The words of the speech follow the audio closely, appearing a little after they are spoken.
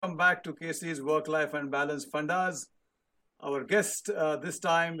Welcome back to Casey's Work Life and Balance Fundas. Our guest this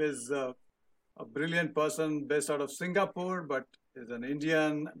time is a brilliant person based out of Singapore, but is an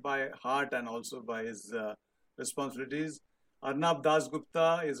Indian by heart and also by his responsibilities. Arnab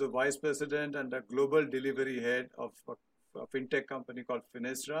Dasgupta is a vice president and a global delivery head of a fintech company called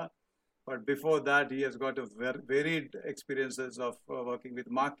Finestra. But before that, he has got a varied experiences of working with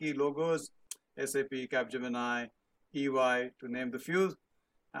marquee logos, SAP, Capgemini, EY, to name the few.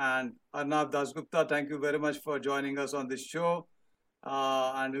 And Arnab Dasgupta, thank you very much for joining us on this show.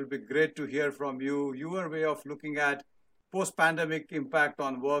 And it will be great to hear from you, your way of looking at post-pandemic impact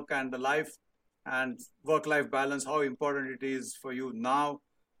on work and the life and work-life balance, how important it is for you now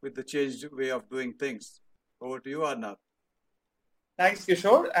with the changed way of doing things. Over to you, Arnab. Thanks,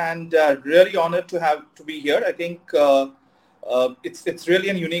 Kishore, and really honored to be here. I think it's really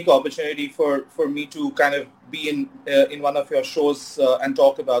a unique opportunity for me to kind of be in one of your shows and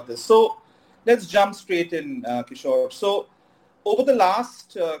talk about this. So let's jump straight in, Kishore. So over the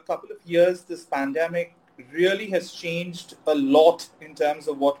last couple of years, this pandemic really has changed a lot in terms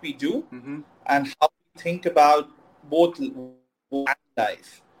of what we do and how we think about both work and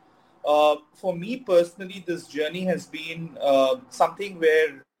life. For me personally, this journey has been something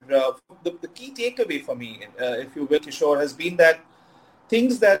where the key takeaway for me, if you will, Kishore, has been that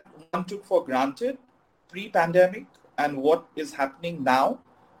things that one took for granted pre-pandemic and what is happening now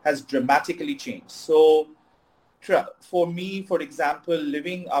has dramatically changed. So for me, for example,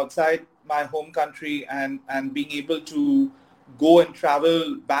 living outside my home country and being able to go and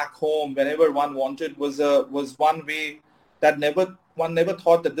travel back home whenever one wanted was one way that one never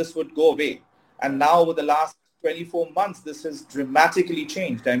thought that this would go away. And now over the last 24 months, this has dramatically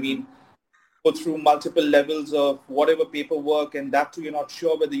changed. I mean, go through multiple levels of whatever paperwork, and that too, you're not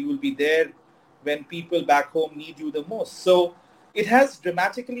sure whether you will be there when people back home need you the most. So it has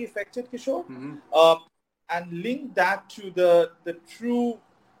dramatically affected, Kishore, and link that to the true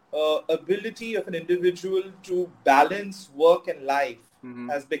ability of an individual to balance work and life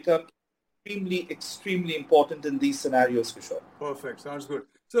has become extremely important in these scenarios, for sure. Perfect. Sounds good.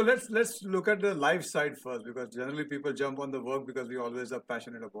 So let's look at the life side first, because generally people jump on the work because we always are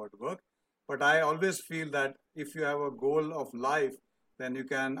passionate about work. But I always feel that if you have a goal of life, then you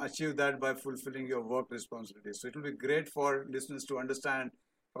can achieve that by fulfilling your work responsibilities. So it will be great for listeners to understand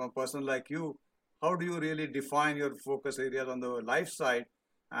from a person like you, how do you really define your focus areas on the life side,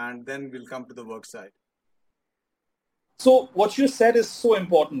 and then we'll come to the work side. So what you said is so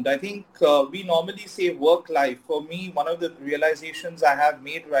important. I think we normally say work life. For me, one of the realizations I have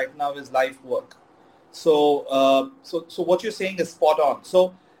made right now is life work. So what you're saying is spot on.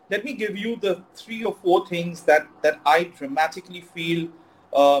 So let me give you the 3 or 4 things that I dramatically feel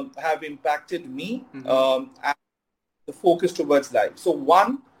have impacted me and the focus towards life. So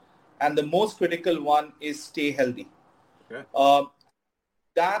one, and the most critical one, is stay healthy. Okay.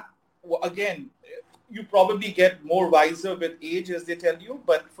 That, again, you probably get more wiser with age, as they tell you.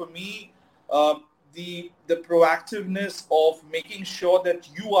 But for me, the proactiveness of making sure that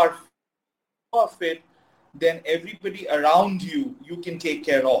you are fit, then everybody around you can take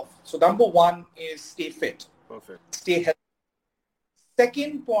care of. So number one is stay fit. Perfect. Stay healthy.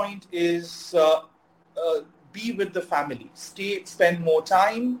 Second point is be with the family. Spend more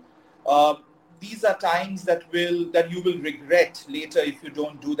time. These are times that you will regret later if you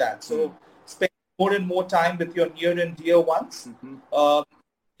don't do that. So spend more and more time with your near and dear ones.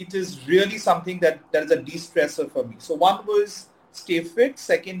 It is really something that is a de-stressor for me. So one was stay fit.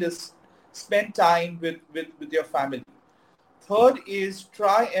 Second is spend time with your family. Third is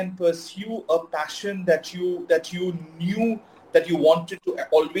try and pursue a passion that you knew that you wanted to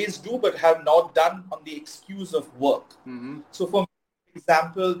always do but have not done on the excuse of work. So for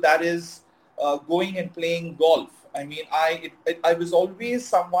example, that is going and playing golf. I mean, I was always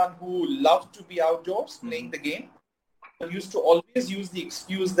someone who loved to be outdoors playing the game. I used to always use the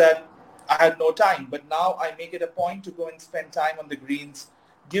excuse that I had no time, but now I make it a point to go and spend time on the greens.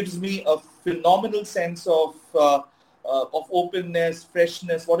 Gives me a phenomenal sense of openness,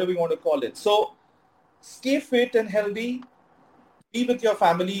 freshness, whatever you want to call it. So stay fit and healthy, be with your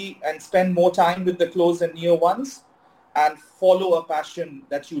family and spend more time with the close and near ones, and follow a passion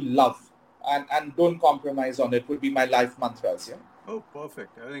that you love and don't compromise on it would be my life mantras. Yeah. Oh,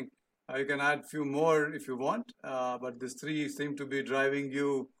 perfect. I think you can add a few more if you want, but these 3 seem to be driving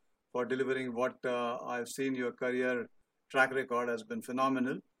you for delivering what I've seen your career track record has been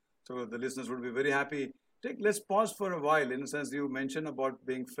phenomenal. So the listeners would be very happy. Let's pause for a while. In a sense, you mentioned about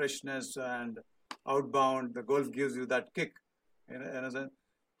being freshness and outbound. The golf gives you that kick. In a sense,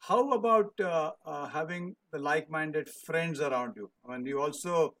 how about having the like-minded friends around you? I mean, you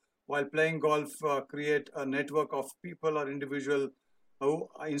also, while playing golf, create a network of people or individual who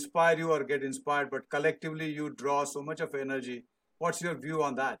inspire you or get inspired, but collectively you draw so much of energy. What's your view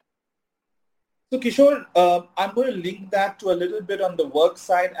on that? So Kishore, I'm going to link that to a little bit on the work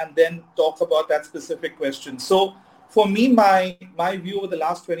side and then talk about that specific question. So for me, my view over the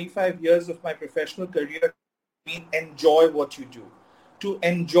last 25 years of my professional career, mean enjoy what you do. To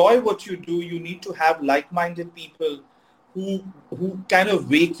enjoy what you do, you need to have like-minded people who kind of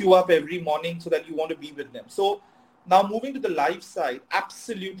wake you up every morning so that you want to be with them. So now moving to the life side,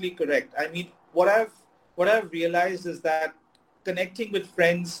 absolutely correct. I mean, what I've realized is that connecting with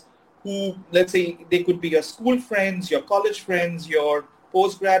friends who, let's say, they could be your school friends, your college friends, your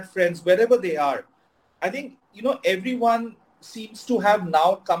post-grad friends, wherever they are. I think, everyone seems to have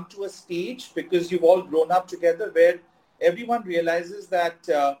now come to a stage because you've all grown up together where everyone realizes that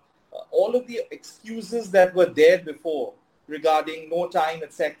all of the excuses that were there before regarding no time,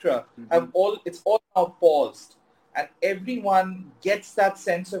 etc., it's all now paused. And everyone gets that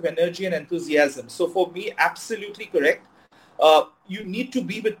sense of energy and enthusiasm. So for me, absolutely correct. You need to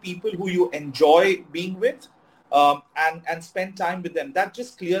be with people who you enjoy being with, and spend time with them. That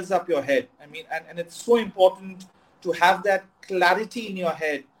just clears up your head. I mean, and it's so important to have that clarity in your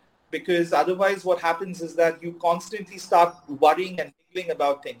head, because otherwise what happens is that you constantly start worrying and thinking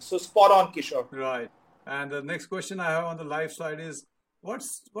about things. So spot on, Kishore. Right. And the next question I have on the life side is, what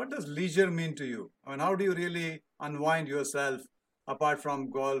does leisure mean to you? I mean, how do you really unwind yourself apart from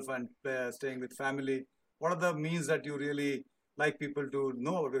golf and staying with family? What are the means that you really like people to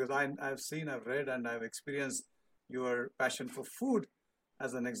know? Because I've seen, I've read, and I've experienced your passion for food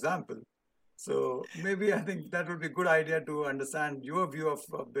as an example. So maybe I think that would be a good idea to understand your view of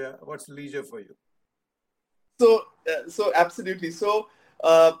what's leisure for you. So absolutely. So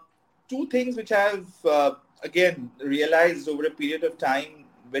two things which I've again realized over a period of time,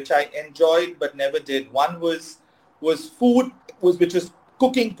 which I enjoyed but never did. One was food, which is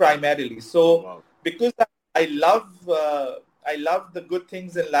cooking primarily. So Wow. because I love I love the good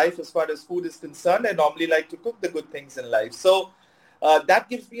things in life as far as food is concerned, I normally like to cook the good things in life. So that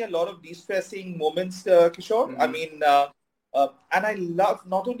gives me a lot of de-stressing moments, Kishore. I mean, and I love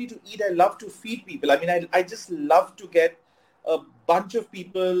not only to eat, I love to feed people. I mean, I just love to get a bunch of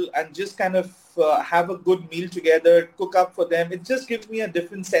people and just kind of have a good meal together, cook up for them. It just gives me a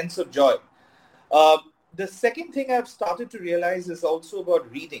different sense of joy. Uh, the second thing I've started to realize is also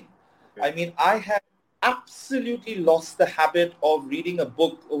about reading. Okay. I mean, I have absolutely lost the habit of reading a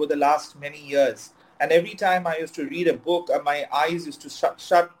book over the last many years. And every time I used to read a book, my eyes used to shut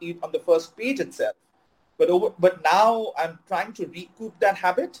on the first page itself. But now I'm trying to recoup that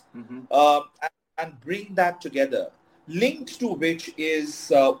habit, and bring that together. Linked to which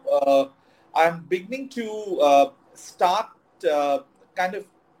is I'm beginning to start kind of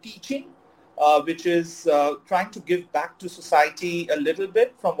teaching, which is trying to give back to society a little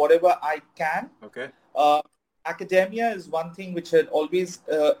bit from whatever I can. Okay. Uh, Academia is one thing which had always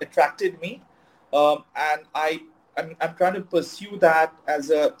attracted me, and I'm trying to pursue that as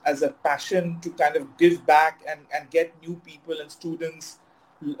a passion to kind of give back and get new people and students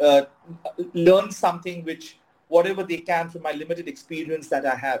uh, learn something which whatever they can from my limited experience that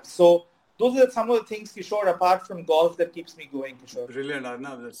I have. So those are some of the things, Kishore, apart from golf, that keeps me going, Kishore. Brilliant,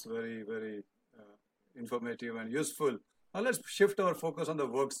 Arnab. That's very, very informative and useful. Now let's shift our focus on the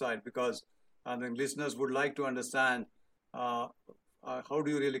work side, because I think listeners would like to understand uh, how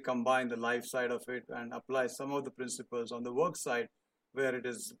do you really combine the life side of it and apply some of the principles on the work side, where it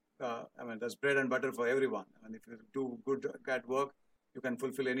is, I mean, there's bread and butter for everyone. And if you do good at work, you can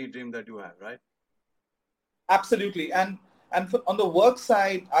fulfill any dream that you have, right? Absolutely. On the work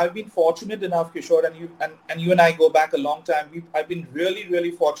side, I've been fortunate enough, Kishore, and you and I go back a long time. I've been really,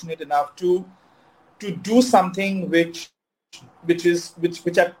 really fortunate enough to do something which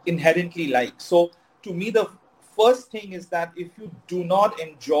I inherently like. So to me, the first thing is that if you do not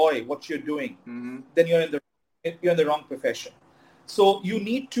enjoy what you're doing, then you're in the wrong profession. So you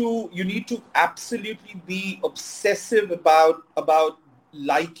need to absolutely be obsessive about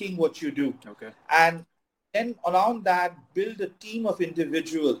liking what you do. Okay. And then around that, build a team of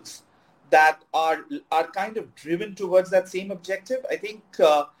individuals that are kind of driven towards that same objective. I think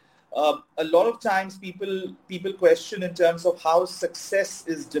a lot of times people question in terms of how success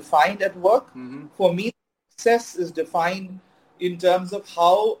is defined at work. For me, success is defined in terms of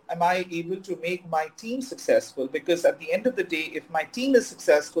how am I able to make my team successful, because at the end of the day, if my team is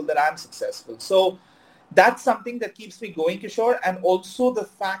successful, then I'm successful. So that's something that keeps me going, Kishore. And also the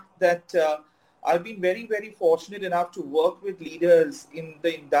fact that I've been very, very fortunate enough to work with leaders in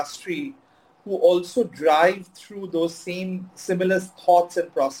the industry who also drive through those same similar thoughts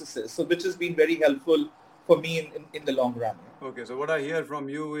and processes. So which has been very helpful for me in the long run. Okay, so what I hear from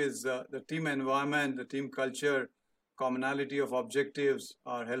you is the team environment, the team culture, commonality of objectives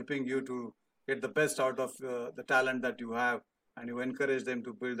are helping you to get the best out of the talent that you have, and you encourage them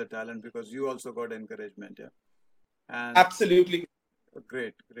to build the talent because you also got encouragement. Yeah, and Absolutely.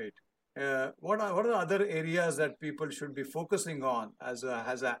 great, great. What are the other areas that people should be focusing on as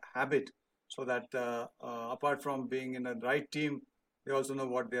a habit, so that apart from being in a right team, they also know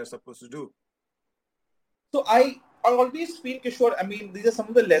what they are supposed to do? So I always feel, Kishore, I mean, these are some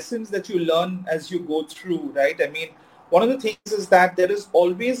of the lessons that you learn as you go through, right? I mean, one of the things is that there is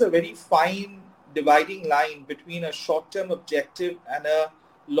always a very fine dividing line between a short-term objective and a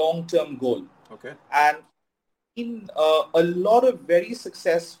long-term goal. Okay. And in a lot of very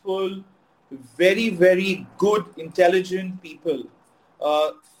successful, very, very good, intelligent people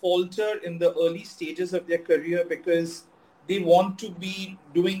uh, falter in the early stages of their career because they want to be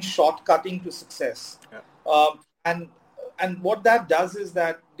doing shortcutting to success. Yeah. And what that does is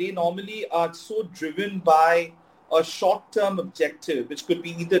that they normally are so driven by a short-term objective, which could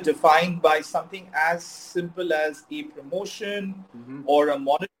be either defined by something as simple as a promotion or a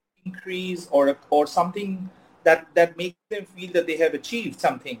monetary increase or something that makes them feel that they have achieved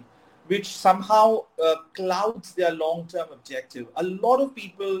something, which somehow clouds their long-term objective. A lot of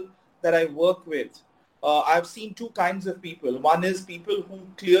people that I work with, I've seen two kinds of people. One is people who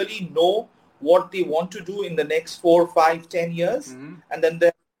clearly know what they want to do in the next 4, 5, 10 years, and then there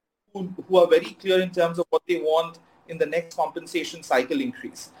are who are very clear in terms of what they want in the next compensation cycle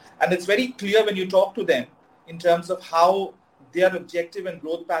increase. And it's very clear when you talk to them in terms of how their objective and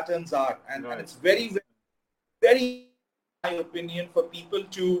growth patterns are. And it's very, very, very, in my opinion, for people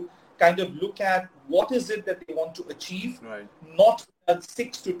to kind of look at what is it that they want to achieve, not a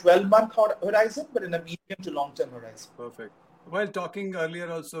 6 to 12 month horizon, but in a medium to long term horizon. Perfect. While talking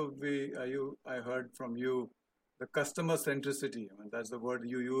earlier, also I heard from you the customer centricity. I mean, that's the word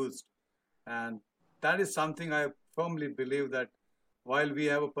you used, and that is something I firmly believe that while we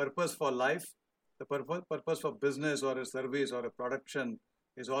have a purpose for life, the purpose for business or a service or a production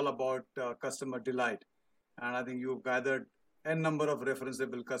is all about customer delight. And I think you've gathered n number of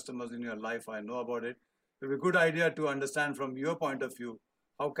referenceable customers in your life. I know about it. It would be a good idea to understand from your point of view,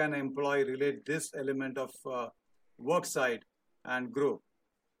 how can an employee relate this element of work side and grow?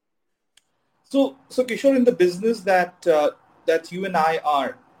 So Kishore, in the business that you and I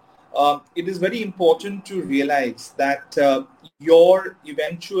are, it is very important to realize that your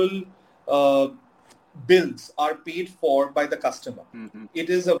eventual uh, bills are paid for by the customer. It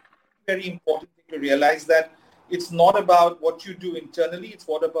is a very important thing to realize that it's not about what you do internally, it's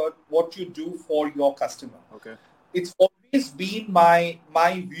about what you do for your customer. Okay. It's always been my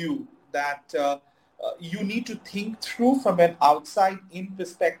view that you need to think through from an outside-in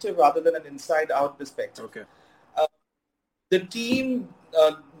perspective rather than an inside-out perspective. Okay. The team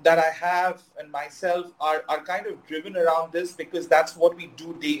that I have and myself are kind of driven around this because that's what we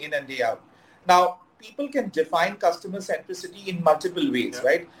do day in and day out. Now, people can define customer centricity in multiple ways,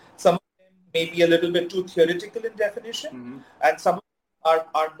 right? Some of them may be a little bit too theoretical in definition, and some of them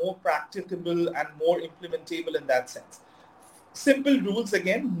are more practicable and more implementable in that sense. Simple rules,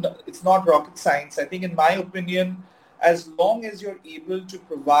 again, it's not rocket science. I think in my opinion, as long as you're able to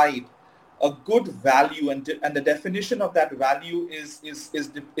provide a good value and the definition of that value is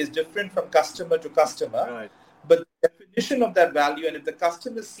different from customer to customer. Right. But the definition of that value, and if the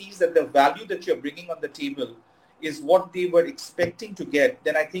customer sees that the value that you're bringing on the table is what they were expecting to get,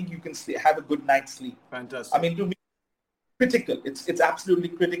 then I think you can have a good night's sleep. Fantastic. I mean, to me, critical. It's absolutely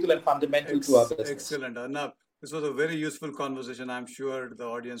critical and fundamental to our business. Excellent. Arnab, this was a very useful conversation. I'm sure the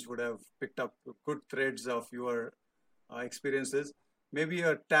audience would have picked up good threads of your experiences. Maybe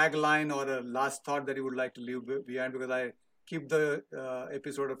a tagline or a last thought that you would like to leave behind, because I keep the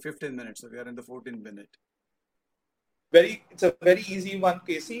episode of 15 minutes, so we are in the 14th minute. It's a very easy one,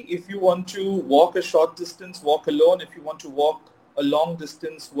 Casey. If you want to walk a short distance, walk alone. If you want to walk a long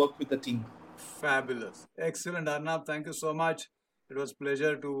distance, work with a team. Fabulous. Excellent, Arnab. Thank you so much. It was a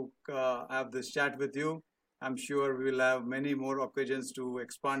pleasure to have this chat with you. I'm sure we will have many more occasions to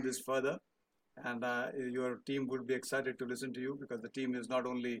expand this further. And your team would be excited to listen to you, because the team is not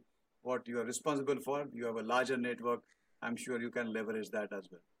only what you are responsible for, you have a larger network. I'm sure you can leverage that as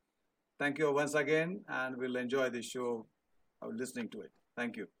well. Thank you once again, and we'll enjoy this show listening to it.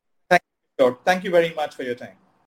 Thank you. Thank you very much for your time.